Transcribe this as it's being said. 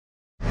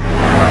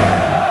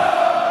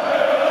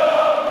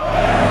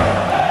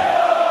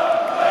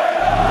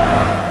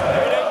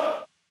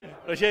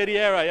Roger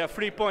Riera, yeah,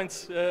 3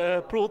 points,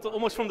 pulled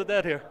almost from the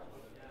dead here.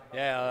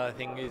 Yeah, I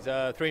think it's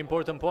 3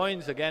 important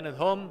points again at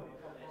home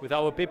with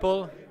our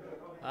people.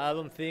 I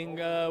don't think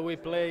we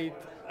played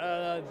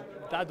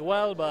that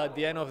well, but at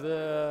the end of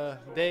the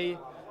day,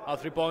 our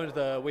 3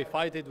 points, we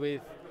fight it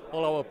with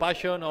all our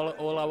passion,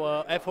 all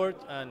our effort,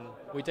 and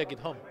we take it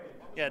home.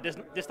 Yeah,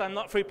 this time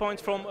not 3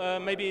 points from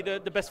maybe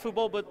the best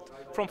football,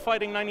 but from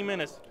fighting 90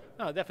 minutes.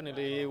 No,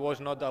 definitely it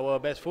was not our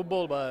best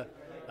football, but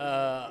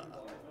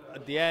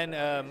at the end,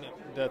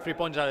 the 3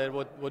 points are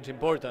what's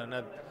important.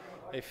 And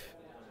if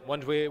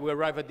once we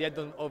arrive at the end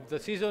of the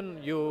season,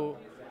 you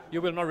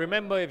will not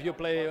remember if you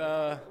play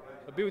a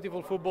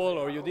beautiful football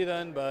or you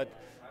didn't. But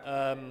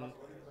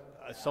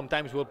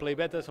sometimes we'll play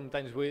better,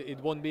 sometimes it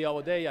won't be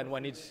our day, and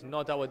when it's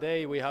not our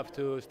day, we have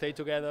to stay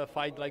together,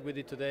 fight like we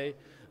did today,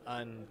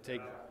 and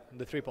take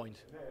the 3 points.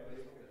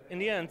 In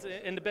the end,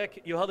 in the back,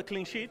 you held a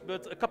clean sheet,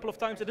 but a couple of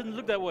times it didn't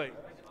look that way.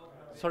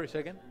 Sorry, say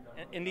again?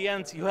 In the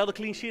end, you held a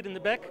clean sheet in the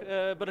back,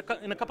 but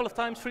in a couple of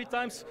times, 3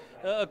 times,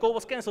 a goal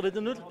was cancelled. It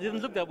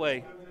didn't look that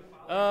way.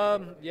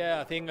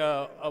 Yeah, I think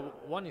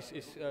one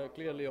is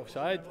clearly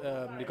offside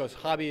because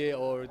Javi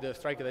or the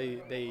striker,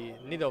 they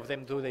neither of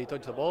them two, they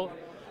touch the ball.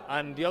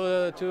 And the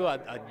other two,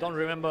 I don't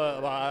remember,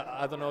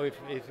 I don't know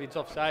if it's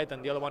offside.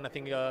 And the other one, I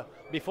think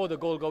before the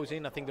goal goes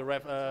in, I think the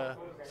ref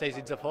says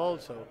it's a foul.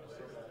 So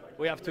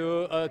we have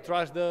to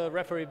trust the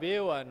referee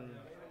view, and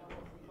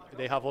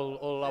they have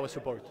all our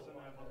support.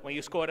 When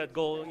you score that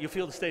goal, you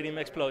feel the stadium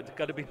explode.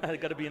 Gotta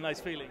be a nice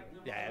feeling.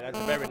 Yeah, that's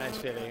a very nice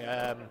feeling.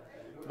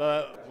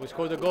 But we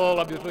scored the goal.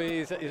 Obviously,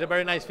 it's a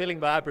very nice feeling.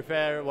 But I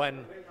prefer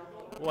when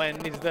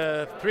it's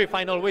the 3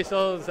 final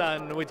whistles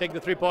and we take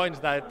the 3 points.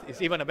 That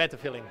is even a better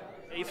feeling.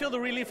 You feel the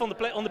relief on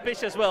the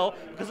pitch as well,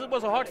 because it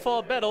was a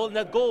hard-fought battle, and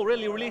that goal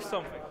really relieved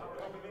something.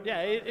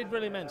 Yeah, it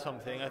really meant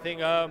something. I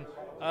think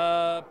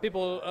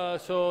people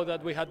saw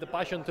that we had the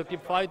passion to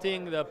keep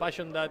fighting, the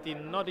passion that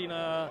not in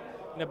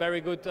a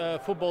very good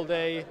football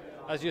day,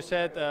 as you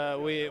said,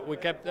 we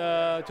kept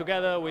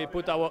together, we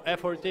put our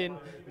effort in.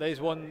 There is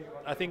one,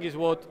 I think, is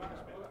what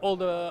all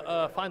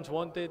the fans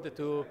wanted,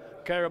 to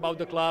care about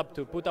the club,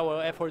 to put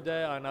our effort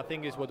there, and I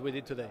think is what we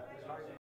did today.